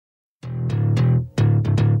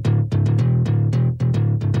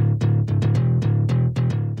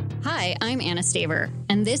Anna Staver,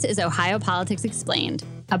 and this is Ohio Politics Explained,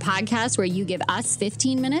 a podcast where you give us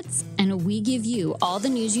 15 minutes and we give you all the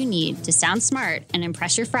news you need to sound smart and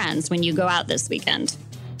impress your friends when you go out this weekend.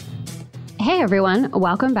 Hey everyone,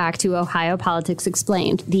 welcome back to Ohio Politics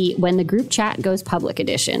Explained, the When the Group Chat Goes Public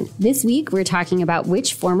edition. This week, we're talking about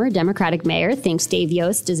which former Democratic mayor thinks Dave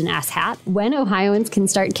Yost is an asshat, when Ohioans can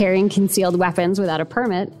start carrying concealed weapons without a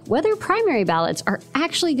permit, whether primary ballots are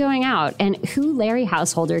actually going out, and who Larry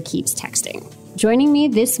Householder keeps texting. Joining me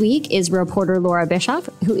this week is reporter Laura Bishop,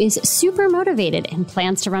 who is super motivated and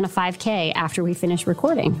plans to run a 5K after we finish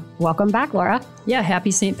recording. Welcome back, Laura. Yeah,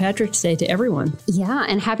 happy St. Patrick's Day to everyone. Yeah,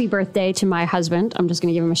 and happy birthday to my husband. I'm just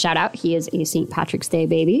going to give him a shout out. He is a St. Patrick's Day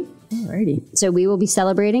baby. Alrighty. So we will be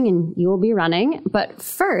celebrating and you will be running. But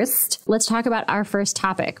first, let's talk about our first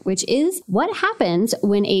topic, which is what happens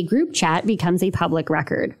when a group chat becomes a public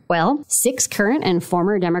record? Well, 6 current and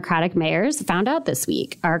former Democratic mayors found out this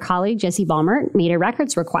week. Our colleague Jesse Balmer made a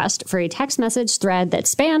records request for a text message thread that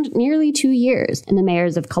spanned nearly 2 years. And the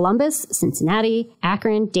mayors of Columbus, Cincinnati,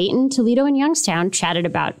 Akron, Dayton, Toledo, and Youngstown chatted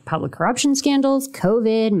about public corruption scandals,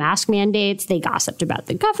 COVID, mask mandates. They gossiped about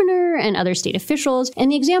the governor and other state officials. And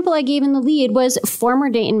the example I gave in the lead was former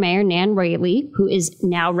Dayton Mayor Nan Whaley, who is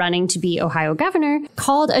now running to be Ohio governor,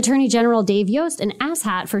 called Attorney General Dave Yost an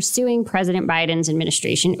asshat for suing President Biden's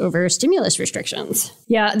administration over stimulus restrictions.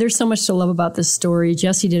 Yeah, there's so much to love about this story.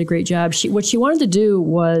 Jessie did a great job. What she wanted to do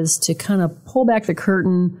was to kind of pull back the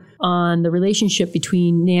curtain on the relationship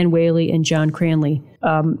between Nan Whaley and John Cranley.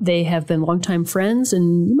 They have been longtime friends,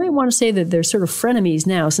 and you might want to say that they're sort of frenemies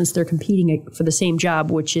now since they're competing for the same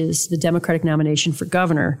job, which is the Democratic nomination for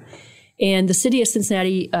governor. And the city of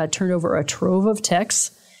Cincinnati turned over a trove of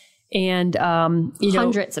texts. And,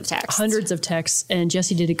 hundreds of texts. And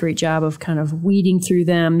Jessie did a great job of kind of weeding through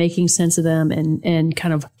them, making sense of them, and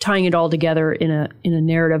kind of tying it all together in a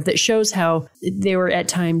narrative that shows how they were at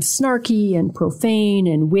times snarky and profane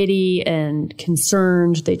and witty and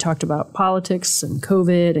concerned. They talked about politics and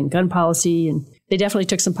COVID and gun policy, and they definitely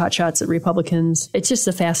took some pot shots at Republicans. It's just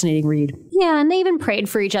a fascinating read. Yeah, and they even prayed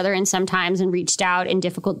for each other in sometimes and reached out in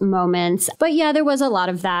difficult moments. But yeah, there was a lot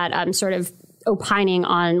of that sort of opining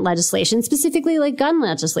on legislation, specifically like gun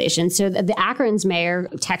legislation. So the Akron's mayor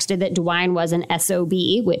texted that DeWine was an SOB,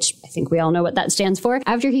 which I think we all know what that stands for,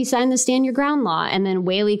 after he signed the Stand Your Ground law. And then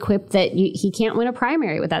Whaley quipped that he can't win a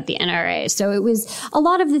primary without the NRA. So it was a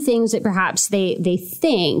lot of the things that perhaps they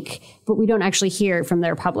think, but we don't actually hear from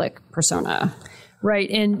their public persona.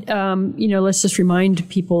 Right. And, let's just remind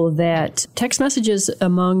people that text messages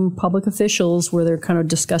among public officials where they're kind of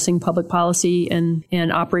discussing public policy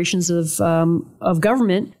and operations of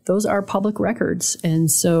government, those are public records.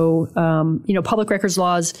 And so, public records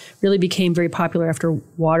laws really became very popular after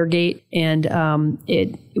Watergate. And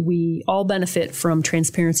we all benefit from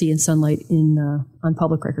transparency and sunlight on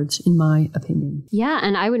public records, in my opinion. Yeah.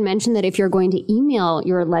 And I would mention that if you're going to email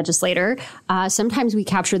your legislator, sometimes we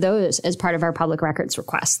capture those as part of our public records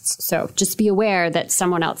requests. So just be aware that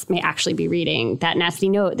someone else may actually be reading that nasty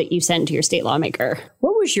note that you send to your state lawmaker.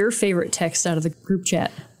 What was your favorite text out of the group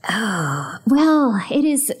chat? Oh, well, it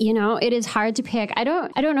is hard to pick. I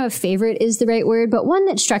don't know if favorite is the right word, but one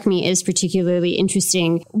that struck me as particularly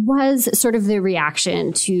interesting was sort of the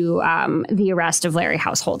reaction to the arrest of Larry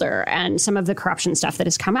Householder and some of the corruption stuff that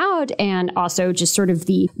has come out, and also just sort of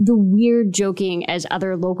the weird joking as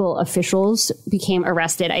other local officials became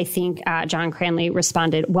arrested. I think John Cranley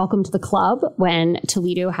responded, "Welcome to the club," when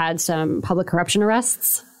Toledo had some public corruption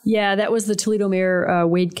arrests. Yeah, that was the Toledo mayor,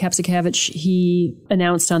 Wade Kapsakavich. He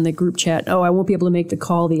announced on the group chat, I won't be able to make the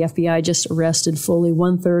call. The FBI just arrested fully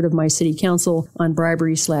 1/3 of my city council on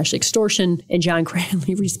bribery/extortion. And John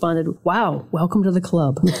Cranley responded, "Wow, welcome to the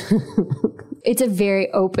club." It's a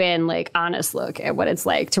very open, honest look at what it's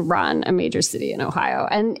like to run a major city in Ohio.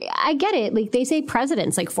 And I get it. They say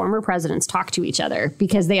presidents, former presidents, talk to each other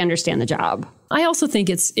because they understand the job. I also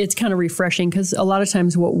think it's kind of refreshing because a lot of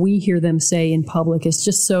times what we hear them say in public is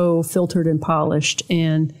just so filtered and polished.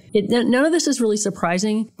 And none of this is really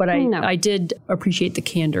surprising, but I did appreciate the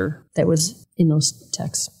candor that was in those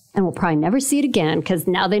texts. And we'll probably never see it again because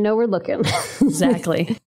now they know we're looking.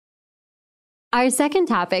 Exactly. Our second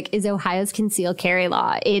topic is Ohio's concealed carry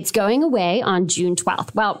law. It's going away on June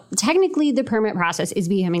 12th. Well, technically, the permit process is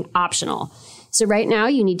becoming optional. So right now,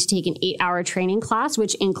 you need to take an 8-hour training class,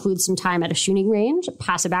 which includes some time at a shooting range,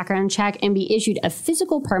 pass a background check, and be issued a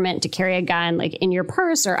physical permit to carry a gun in your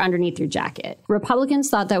purse or underneath your jacket. Republicans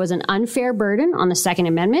thought that was an unfair burden on the Second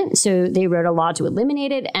Amendment, so they wrote a law to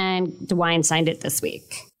eliminate it, and DeWine signed it this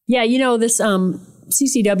week. Yeah, this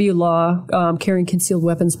CCW law, carrying concealed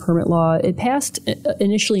weapons permit law, it passed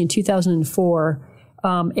initially in 2004.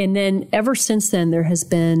 And then ever since then, there has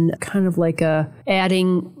been kind of like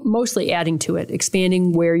mostly adding to it,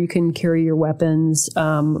 expanding where you can carry your weapons,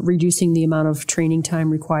 reducing the amount of training time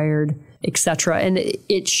required, etc. And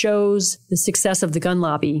it shows the success of the gun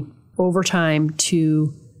lobby over time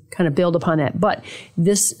to kind of build upon that. But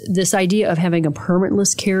this idea of having a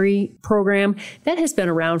permitless carry program, that has been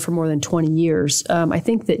around for more than 20 years. I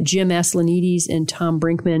think that Jim Aslanides and Tom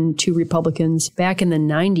Brinkman, two Republicans, back in the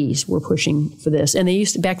 90s were pushing for this. And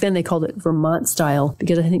back then they called it Vermont style,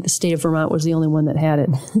 because I think the state of Vermont was the only one that had it.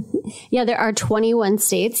 Yeah, there are 21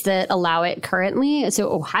 states that allow it currently.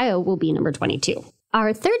 So Ohio will be number 22.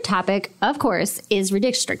 Our third topic, of course, is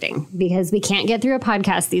redistricting, because we can't get through a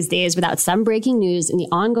podcast these days without some breaking news in the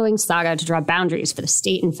ongoing saga to draw boundaries for the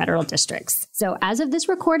state and federal districts. So as of this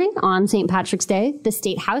recording on St. Patrick's Day, the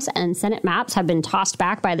state House and Senate maps have been tossed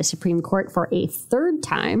back by the Supreme Court for a third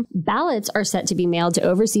time. Ballots are set to be mailed to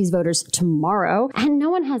overseas voters tomorrow, and no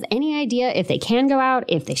one has any idea if they can go out,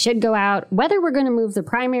 if they should go out, whether we're going to move the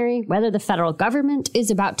primary, whether the federal government is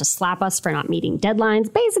about to slap us for not meeting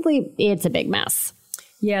deadlines. Basically, it's a big mess.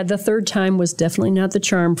 Yeah, the third time was definitely not the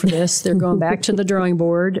charm for this. They're going back to the drawing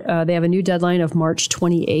board. They have a new deadline of March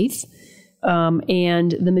 28th.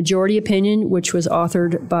 And the majority opinion, which was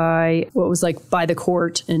authored by by the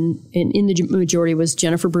court, and in the majority was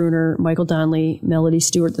Jennifer Brunner, Michael Donnelly, Melody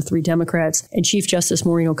Stewart, the three Democrats, and Chief Justice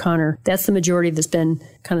Maureen O'Connor. That's the majority that's been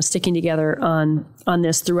kind of sticking together on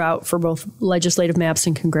this throughout for both legislative maps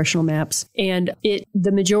and congressional maps. And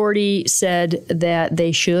the majority said that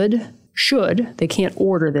they they can't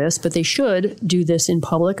order this, but they should do this in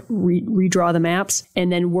public, redraw the maps,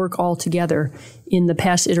 and then work all together. In the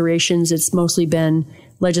past iterations, it's mostly been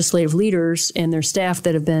legislative leaders and their staff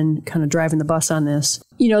that have been kind of driving the bus on this.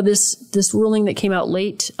 You know, this ruling that came out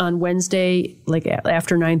late on Wednesday, like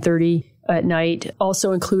after 9:30 at night,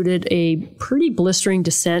 also included a pretty blistering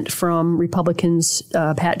dissent from Republicans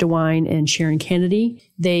Pat DeWine and Sharon Kennedy.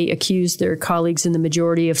 They accused their colleagues in the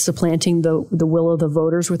majority of supplanting the will of the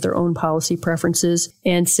voters with their own policy preferences,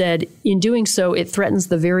 and said, in doing so, it threatens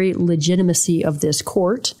the very legitimacy of this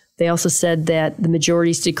court. They also said that the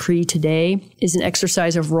majority's decree today is an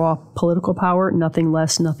exercise of raw political power, nothing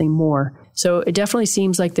less, nothing more. So it definitely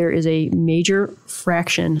seems like there is a major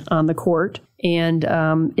fraction on the court. And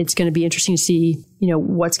it's going to be interesting to see,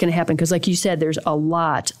 what's going to happen. Because like you said, there's a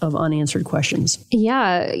lot of unanswered questions.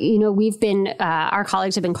 Yeah. We've been, our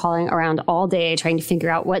colleagues have been calling around all day trying to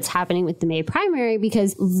figure out what's happening with the May primary,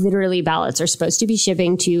 because literally ballots are supposed to be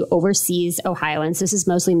shipping to overseas Ohioans. This is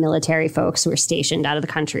mostly military folks who are stationed out of the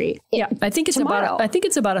country. I think it's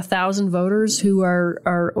about 1,000 voters who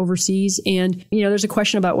are overseas. And, there's a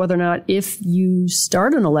question about whether or not if you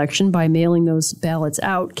start an election by mailing those ballots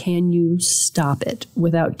out, can you stop it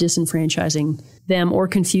without disenfranchising them or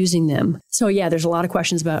confusing them? So yeah, there's a lot of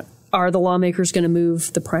questions about, are the lawmakers going to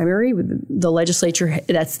move the primary? The legislature,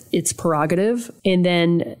 that's its prerogative. And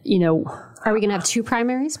then, are we going to have two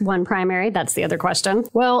primaries? One primary? That's the other question.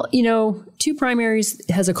 Well, two primaries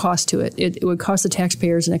has a cost to it. It would cost the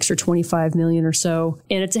taxpayers an extra $25 million or so.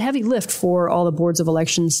 And it's a heavy lift for all the boards of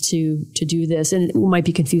elections to do this. And it might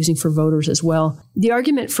be confusing for voters as well. The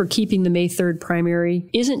argument for keeping the May 3rd primary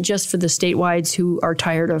isn't just for the statewiders who are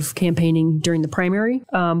tired of campaigning during the primary,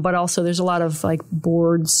 but also there's a lot of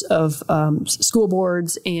boards of school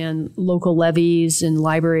boards and local levies and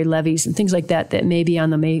library levies and things like that may be on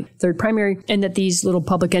the May 3rd primary. And that these little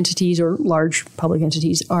public entities or large public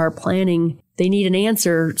entities are planning. They need an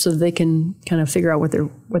answer so that they can kind of figure out what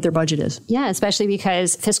their budget is. Yeah, especially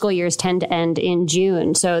because fiscal years tend to end in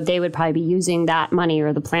June. So they would probably be using that money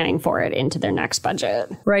or the planning for it into their next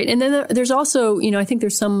budget. Right. And then there's also, I think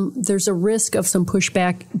there's a risk of some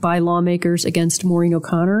pushback by lawmakers against Maureen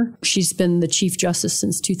O'Connor. She's been the Chief Justice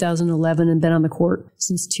since 2011 and been on the court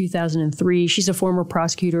since 2003. She's a former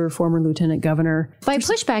prosecutor, former lieutenant governor. By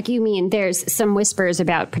pushback, you mean there's some whispers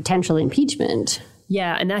about potential impeachment.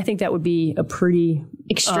 Yeah, and I think that would be a pretty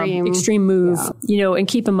extreme move. Yeah. And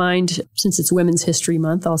keep in mind, since it's Women's History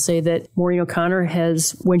Month, I'll say that Maureen O'Connor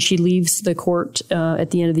when she leaves the court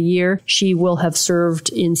at the end of the year, she will have served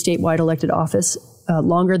in statewide elected office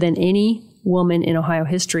longer than any woman in Ohio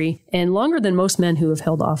history, and longer than most men who have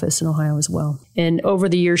held office in Ohio as well. And over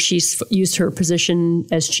the years, she's used her position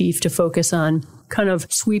as chief to focus on kind of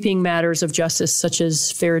sweeping matters of justice, such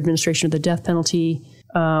as fair administration of the death penalty,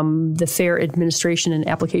 the fair administration and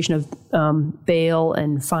application of bail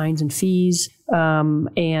and fines and fees.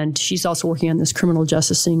 And she's also working on this criminal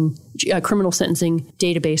sentencing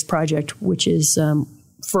database project, which is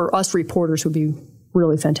for us reporters would be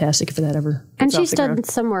really fantastic if that ever And gets off she's the done ground.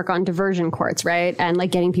 some work on diversion courts, right? And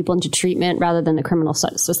like getting people into treatment rather than the criminal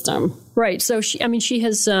system. Right. So she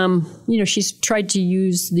has, she's tried to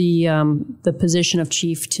use the position of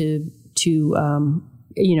chief to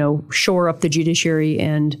shore up the judiciary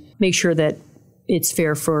and make sure that it's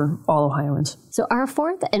fair for all Ohioans. So our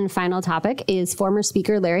fourth and final topic is former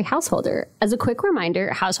Speaker Larry Householder. As a quick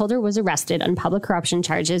reminder, Householder was arrested on public corruption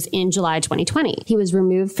charges in July 2020. He was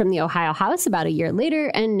removed from the Ohio House about a year later,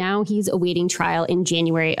 and now he's awaiting trial in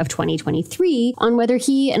January of 2023 on whether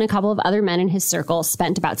he and a couple of other men in his circle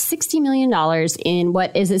spent about $60 million in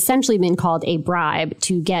what is essentially been called a bribe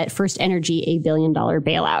to get First Energy a $1 billion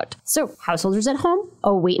bailout. So Householder's at home,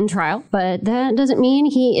 awaiting trial, but that doesn't mean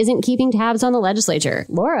he isn't keeping tabs on the legislature.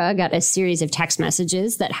 Laura got a series of text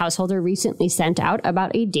messages that Householder recently sent out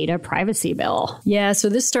about a data privacy bill. Yeah, so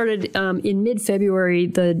this started in mid-February.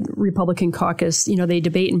 The Republican caucus, they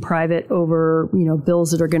debate in private over,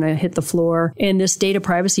 bills that are going to hit the floor. And this data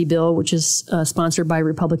privacy bill, which is sponsored by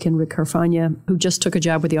Republican Rick Carfagna, who just took a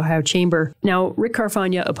job with the Ohio Chamber. Now, Rick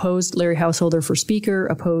Carfagna opposed Larry Householder for Speaker,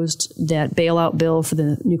 opposed that bailout bill for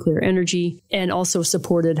the nuclear energy, and also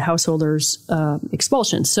supported Householder's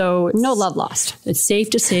expulsion. So no love lost. It's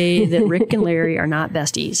safe to say that Rick and Larry are not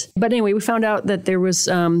besties. But anyway, we found out that there was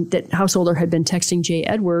that Householder had been texting Jay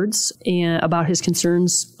Edwards about his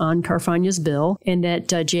concerns on Carfagna's bill, and that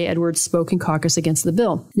Jay Edwards spoke in caucus against the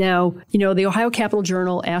bill. Now, the Ohio Capitol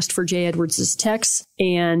Journal asked for Jay Edwards' texts,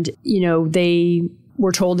 and they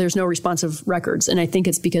were told there's no responsive records. And I think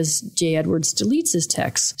it's because Jay Edwards deletes his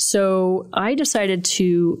texts. So I decided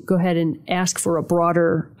to go ahead and ask for a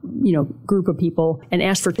broader, group of people and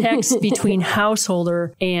ask for texts between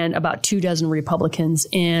Householder and about 24 Republicans.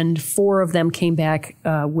 And 4 of them came back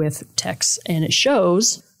with texts. And it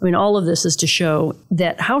shows, all of this is to show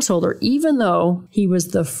that Householder, even though he was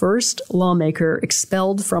the first lawmaker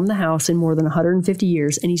expelled from the House in more than 150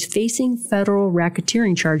 years, and he's facing federal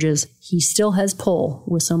racketeering charges, he still has pull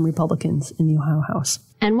with some Republicans in the Ohio House.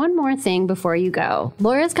 And one more thing before you go.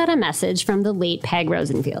 Laura's got a message from the late Peg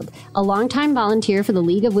Rosenfield, a longtime volunteer for the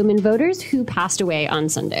League of Women Voters who passed away on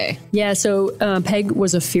Sunday. Yeah, so Peg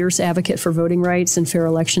was a fierce advocate for voting rights and fair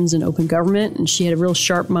elections and open government, and she had a real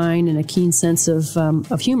sharp mind and a keen sense of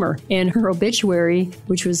humor. And her obituary,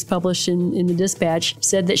 which was published in the Dispatch,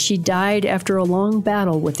 said that she died after a long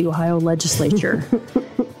battle with the Ohio legislature.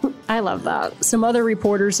 I love that. Some other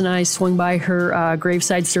reporters and I swung by her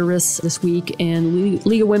graveside service this week, and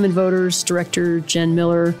League of Women Voters director Jen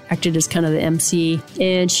Miller acted as kind of the MC.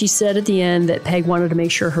 And she said at the end that Peg wanted to make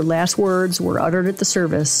sure her last words were uttered at the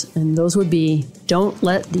service, and those would be, "Don't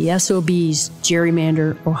let the SOBs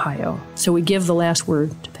gerrymander Ohio." So we give the last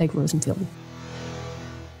word to Peg Rosenfield.